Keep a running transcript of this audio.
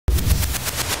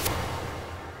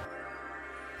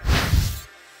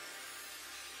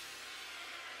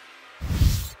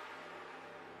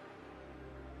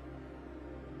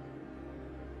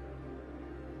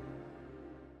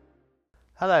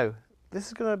Hello, this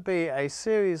is going to be a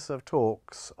series of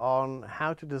talks on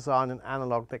how to design an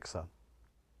analog mixer.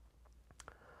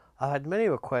 I've had many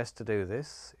requests to do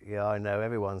this. Yeah, I know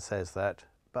everyone says that,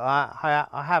 but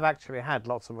I have actually had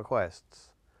lots of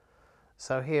requests.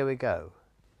 So here we go.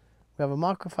 We have a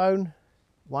microphone,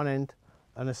 one end,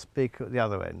 and a speaker at the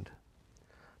other end.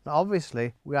 Now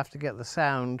obviously we have to get the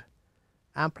sound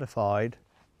amplified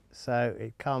so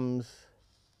it comes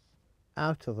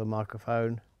out of the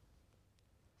microphone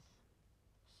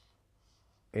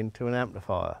into an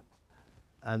amplifier,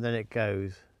 and then it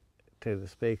goes to the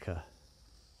speaker.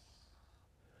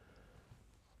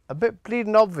 A bit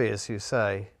bleeding obvious, you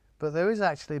say, but there is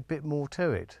actually a bit more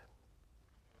to it.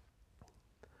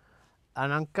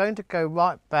 And I'm going to go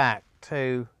right back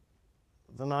to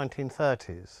the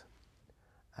 1930s,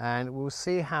 and we'll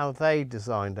see how they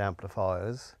designed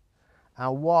amplifiers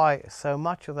and why so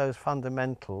much of those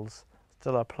fundamentals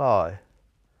still apply.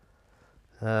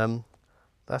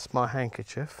 That's my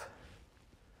handkerchief,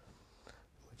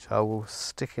 which I will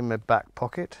stick in my back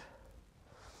pocket.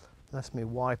 That's my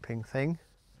wiping thing.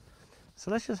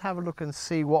 So let's just have a look and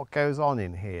see what goes on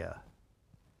in here.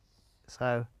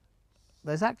 So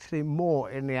there's actually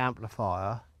more in the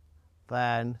amplifier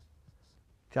than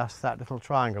just that little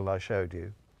triangle I showed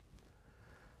you.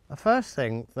 The first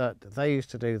thing that they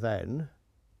used to do then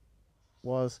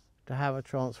was to have a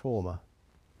transformer.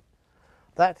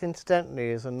 That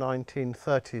incidentally is a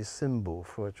 1930s symbol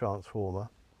for a transformer.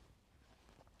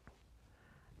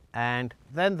 And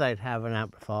then they'd have an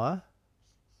amplifier.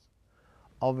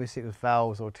 Obviously it was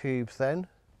valves or tubes then,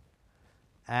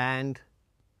 and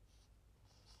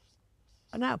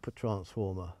an output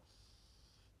transformer.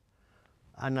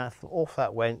 And off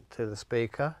that went to the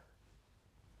speaker.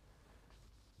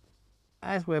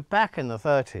 As we're back in the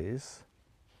 30s,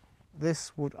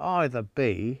 this would either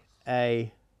be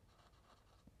a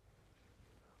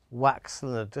wax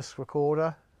cylinder disc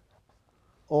recorder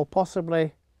or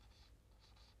possibly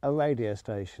a radio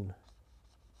station.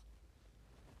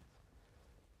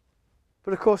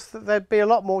 But of course there'd be a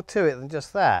lot more to it than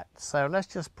just that, so let's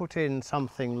just put in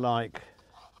something like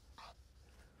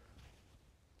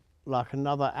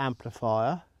another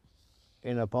amplifier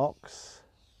in a box.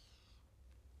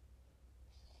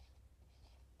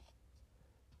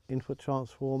 Input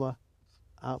transformer,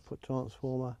 output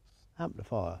transformer,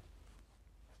 amplifier.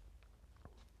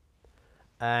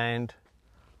 And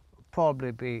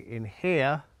probably be in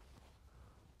here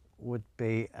would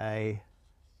be a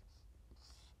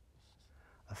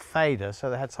fader, so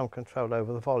they had some control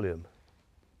over the volume.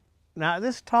 Now at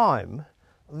this time,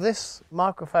 this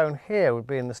microphone here would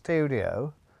be in the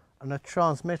studio and a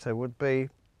transmitter would be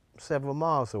several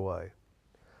miles away.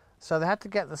 So they had to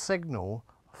get the signal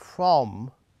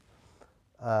from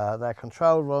their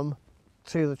control room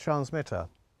to the transmitter.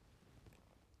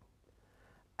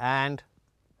 And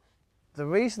the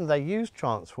reason they used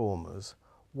transformers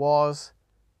was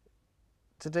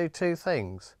to do two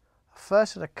things.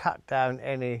 First, to cut down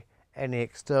any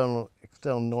external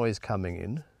noise coming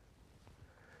in,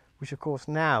 which of course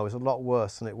now is a lot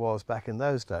worse than it was back in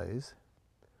those days.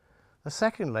 And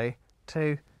secondly,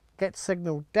 to get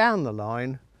signal down the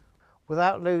line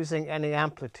without losing any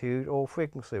amplitude or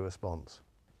frequency response.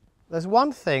 There's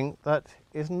one thing that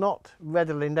is not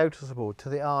readily noticeable to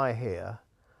the eye here,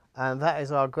 and that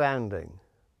is our grounding.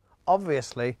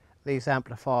 Obviously these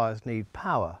amplifiers need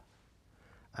power,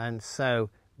 and so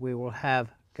we will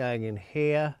have going in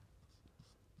here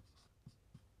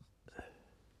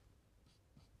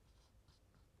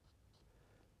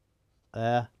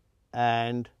there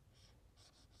and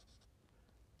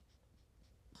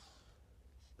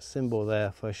symbol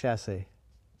there for a chassis,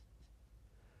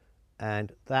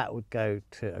 and that would go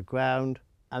to a ground,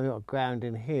 and we've got ground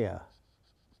in here.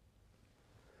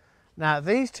 Now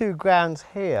these two grounds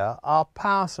here are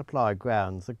power supply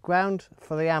grounds, the ground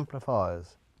for the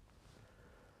amplifiers.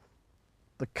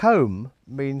 The comb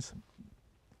means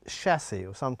chassis,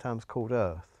 or sometimes called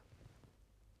earth.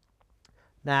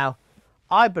 Now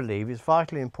I believe it's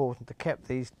vitally important to keep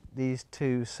these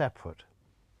two separate.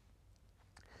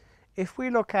 If we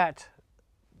look at,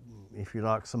 if you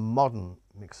like, some modern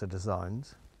mixer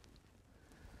designs,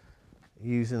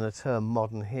 using the term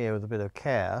modern here with a bit of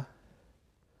care,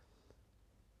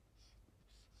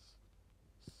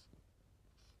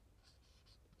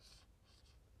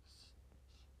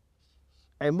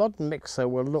 a modern mixer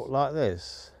will look like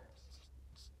this.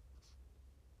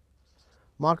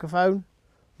 Microphone,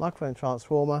 microphone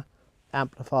transformer,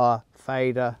 amplifier,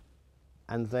 fader,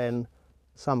 and then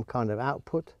some kind of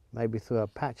output, maybe through a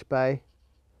patch bay,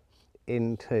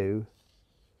 into,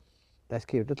 let's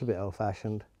keep it a little bit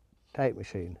old-fashioned, tape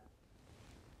machine.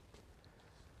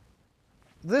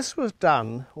 this was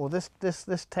done, or this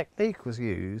technique was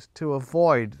used to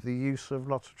avoid the use of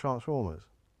lots of transformers.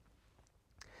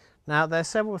 Now, there are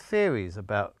several theories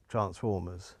about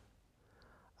transformers.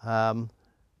 Or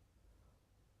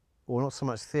not so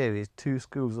much theories, two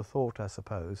schools of thought, I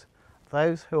suppose.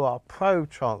 Those who are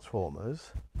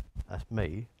pro-transformers, that's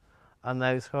me, and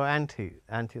those who are anti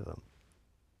them.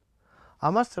 I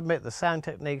must admit the sound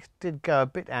techniques did go a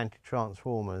bit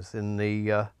anti-transformers in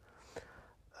the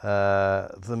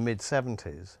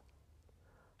mid-70s.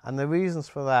 And the reasons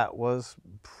for that was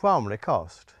primarily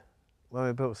cost. When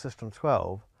we built System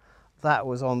 12, that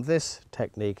was on this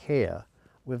technique here,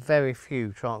 with very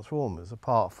few transformers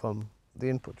apart from the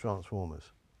input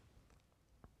transformers.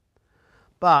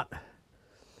 But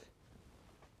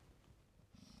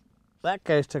that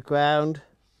goes to ground,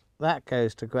 that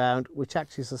goes to ground, which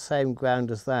actually is the same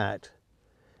ground as that.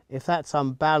 If that's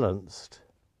unbalanced,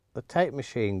 the tape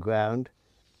machine ground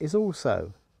is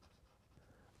also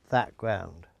that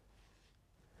ground.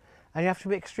 And you have to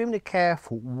be extremely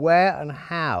careful where and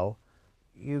how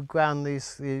you ground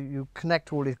these, you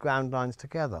connect all these ground lines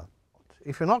together.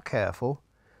 If you're not careful,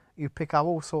 you pick up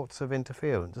all sorts of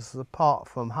interference. This is apart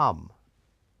from hum.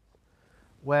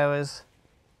 Whereas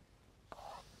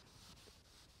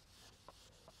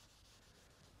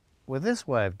with this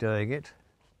way of doing it,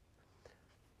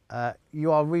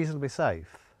 you are reasonably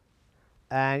safe.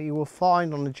 And you will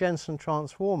find on the Jensen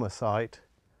transformer site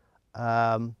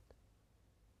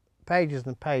pages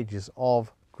and pages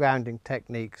of grounding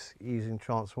techniques using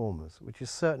transformers, which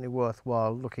is certainly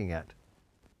worthwhile looking at.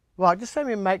 Right, just let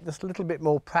me make this a little bit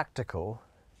more practical,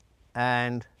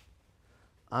 and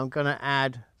I'm going to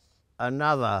add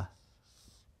another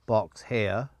box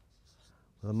here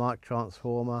with a mic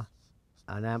transformer,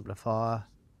 an amplifier,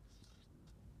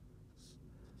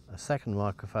 a second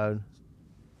microphone.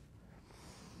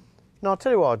 Now I'll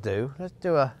tell you what I'll do.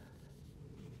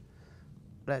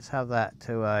 Let's have that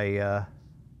to a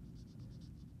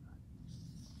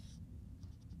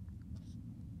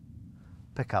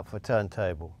pickup for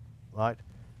turntable, right?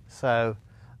 So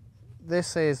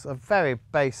this is a very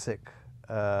basic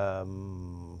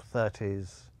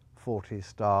 30s, 40s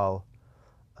style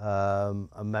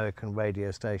American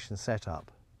radio station setup.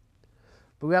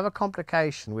 But we have a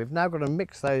complication. We've now got to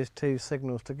mix those two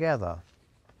signals together.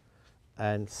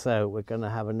 And so we're going to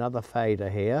have another fader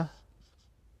here.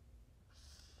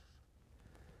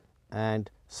 And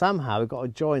somehow we've got to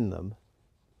join them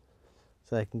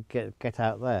so they can get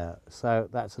out there. So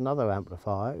that's another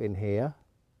amplifier in here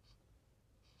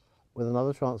with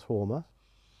another transformer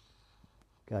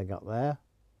going up there,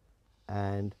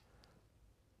 and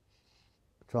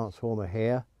transformer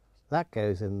here. That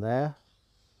goes in there,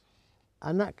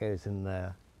 and that goes in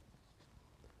there.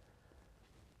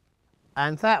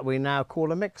 And that we now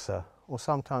call a mixer, or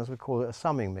sometimes we call it a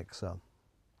summing mixer,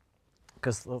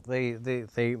 because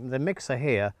the mixer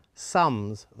here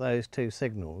sums those two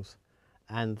signals,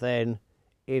 and then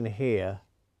in here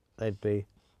there'd be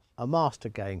a master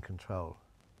gain control.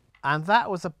 And that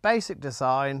was a basic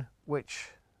design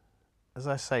which, as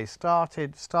I say,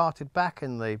 started back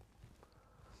in the,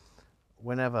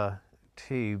 whenever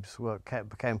tubes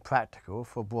became practical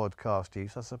for broadcast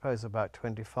use, I suppose about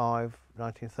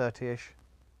 1930-ish.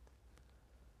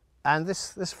 And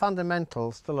this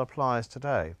fundamental still applies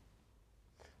today.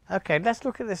 Okay, let's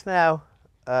look at this now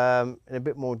in a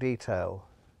bit more detail.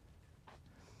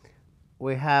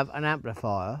 We have an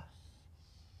amplifier.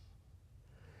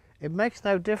 It makes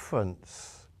no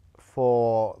difference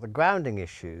for the grounding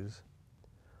issues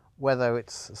whether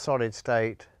it's solid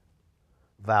state,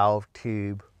 valve,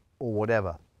 tube, or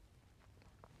whatever.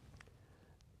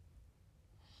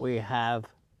 We have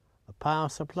a power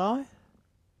supply.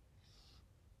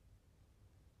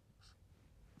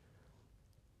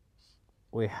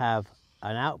 We have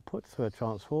an output through a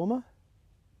transformer.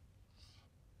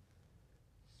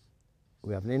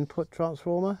 We have an input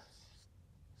transformer.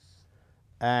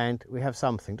 And we have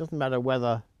something. Doesn't matter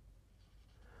whether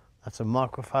that's a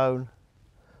microphone,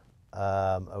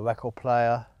 a record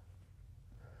player,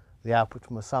 the output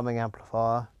from a summing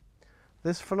amplifier.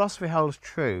 This philosophy holds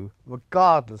true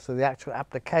regardless of the actual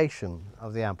application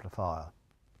of the amplifier.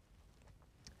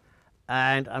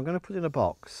 And I'm going to put it in a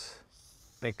box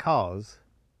because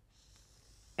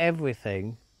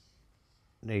everything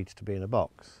needs to be in a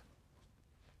box.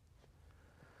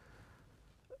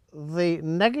 The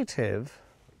negative,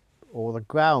 or the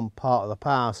ground part of the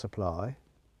power supply,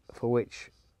 for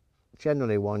which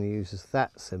generally one uses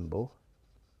that symbol,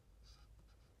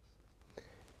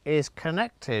 is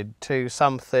connected to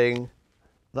something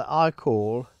that I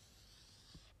call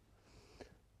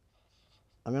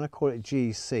I'm going to call it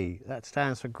GC. That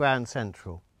stands for ground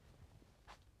central.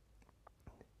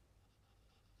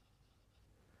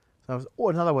 So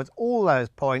in other words, all those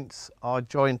points are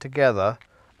joined together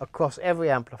across every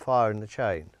amplifier in the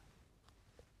chain.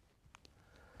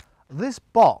 This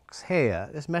box here,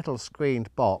 this metal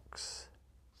screened box,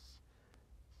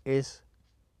 is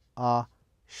our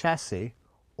chassis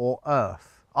or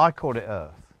earth. I call it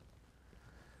earth.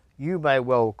 You may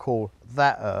well call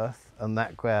that earth and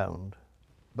that ground,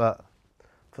 but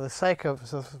for the sake of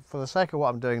what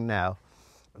I'm doing now,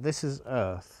 this is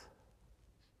earth.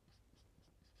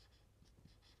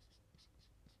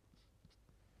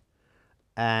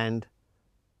 And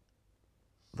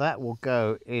that will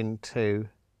go into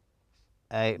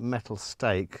a metal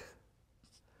stake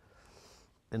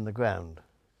in the ground,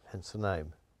 hence the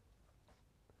name.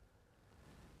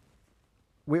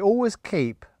 We always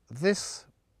keep this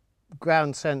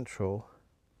ground central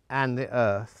and the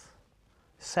earth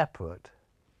separate,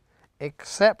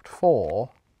 except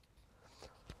for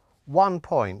one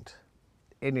point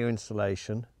in your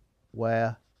installation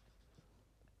where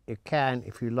you can,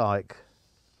 if you like,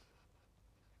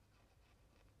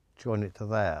 join it to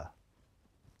there.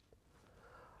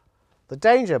 The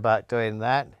danger about doing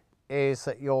that is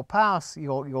that your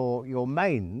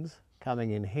mains coming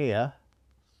in here,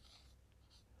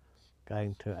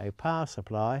 going to a power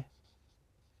supply,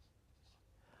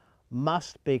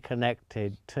 must be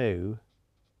connected to,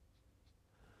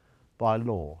 by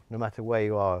law, no matter where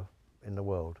you are in the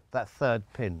world, that third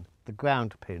pin, the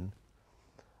ground pin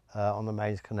on the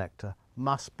mains connector,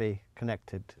 must be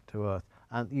connected to earth.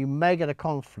 And you may get a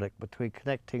conflict between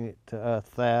connecting it to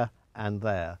earth there and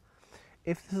there.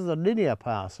 If this is a linear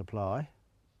power supply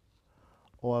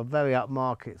or a very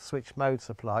upmarket switch mode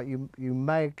supply, you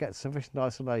may get sufficient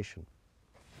isolation.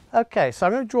 Okay, so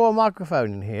I'm going to draw a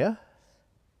microphone in here.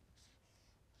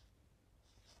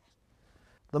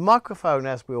 The microphone,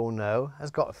 as we all know, has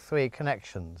got 3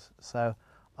 connections, so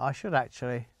I should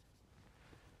actually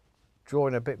draw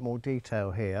in a bit more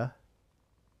detail here.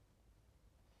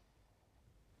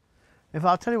 If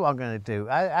I'll tell you what I'm going to do,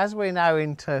 as we're now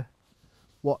into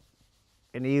what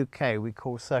in the UK we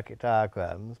call circuit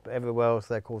diagrams, but everywhere else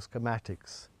they're called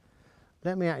schematics,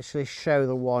 let me actually show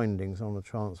the windings on the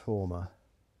transformer.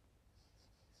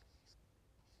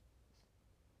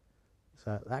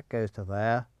 So that goes to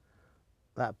there,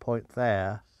 that point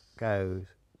there goes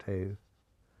to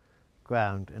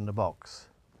ground in the box.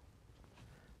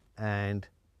 And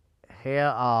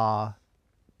here are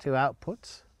 2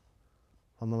 outputs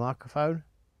on the microphone,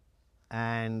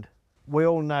 and we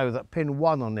all know that pin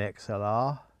 1 on the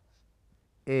XLR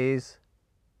is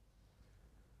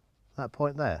that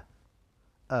point there,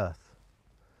 earth.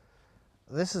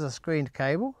 This is a screened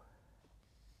cable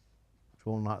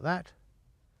drawn like that,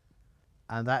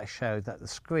 and that showed that the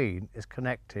screen is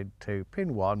connected to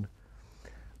pin 1,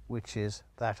 which is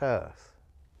that earth.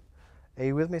 Are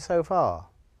you with me so far?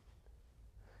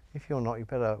 If you're not, you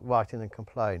better write in and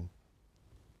complain.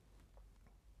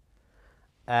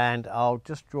 And I'll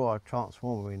just draw a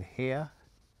transformer in here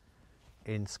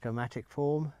in schematic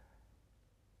form.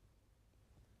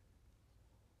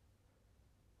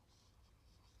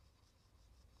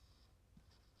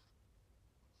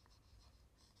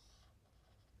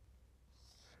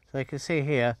 So you can see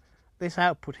here, this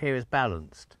output here is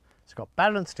balanced. It's got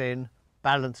balanced in,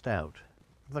 balanced out.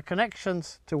 The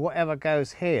connections to whatever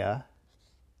goes here,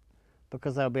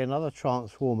 because there'll be another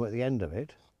transformer at the end of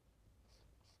it,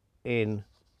 in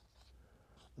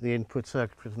the input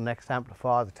circuit for the next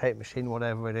amplifier, the tape machine,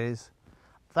 whatever it is,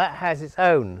 that has its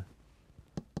own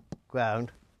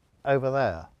ground over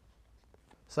there.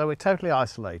 So we're totally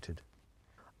isolated.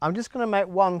 I'm just going to make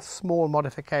one small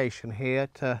modification here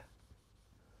to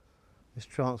this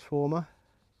transformer,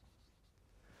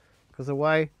 because the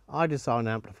way I design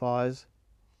amplifiers,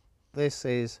 this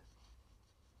is,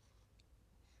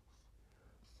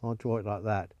 I'll draw it like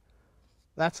that.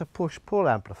 That's a push-pull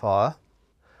amplifier.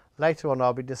 Later on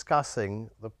I'll be discussing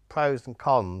the pros and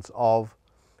cons of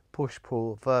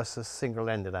push-pull versus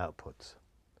single-ended outputs.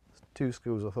 2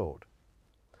 schools of thought.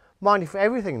 Mind you, for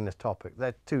everything in this topic, there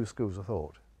are 2 schools of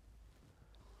thought.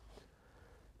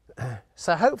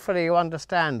 So hopefully you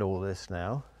understand all this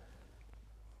now.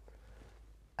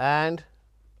 And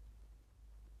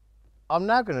I'm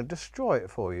now going to destroy it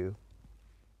for you,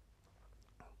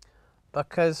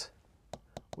 because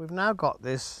we've now got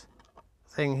this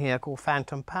thing here called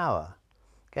phantom power,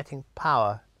 getting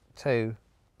power to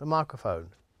the microphone.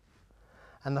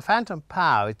 And the phantom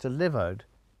power is delivered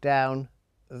down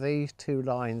these 2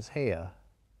 lines here.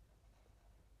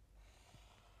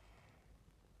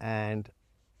 And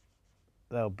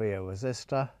there'll be a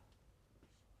resistor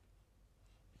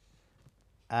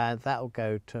and that will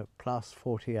go to plus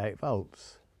 48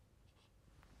 volts.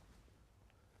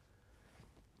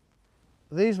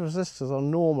 These resistors are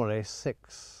normally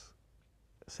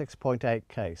 6.8K,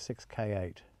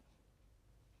 6K8.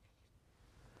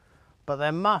 But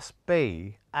there must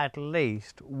be at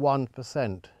least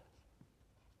 1%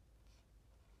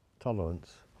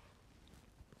 tolerance.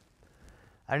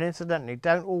 And incidentally,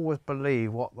 don't always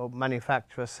believe what the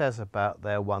manufacturer says about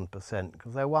their 1%,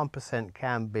 because their 1%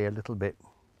 can be a little bit.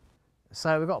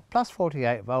 So we've got plus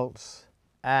 48 volts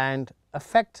and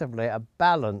effectively a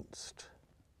balanced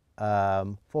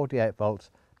 48 volts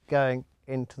going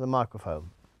into the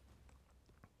microphone.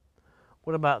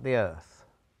 What about the earth?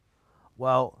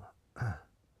 Well,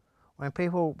 when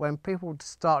people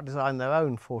start designing their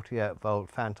own 48 volt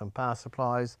phantom power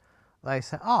supplies, they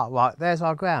say, ah, right, there's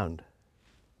our ground.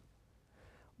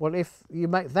 Well, if you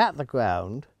make that the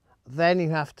ground, then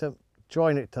you have to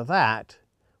join it to that,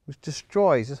 which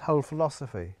destroys this whole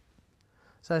philosophy.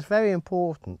 So it's very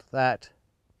important that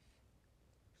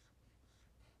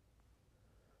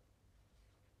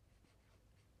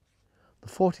the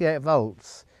 48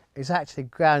 volts is actually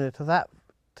grounded to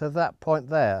that point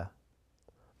there,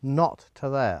 not to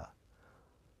there.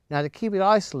 Now, to keep it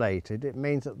isolated, it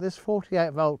means that this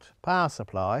 48 volt power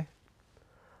supply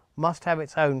must have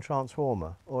its own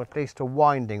transformer, or at least a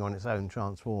winding on its own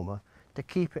transformer, to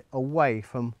keep it away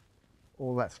from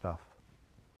all that stuff.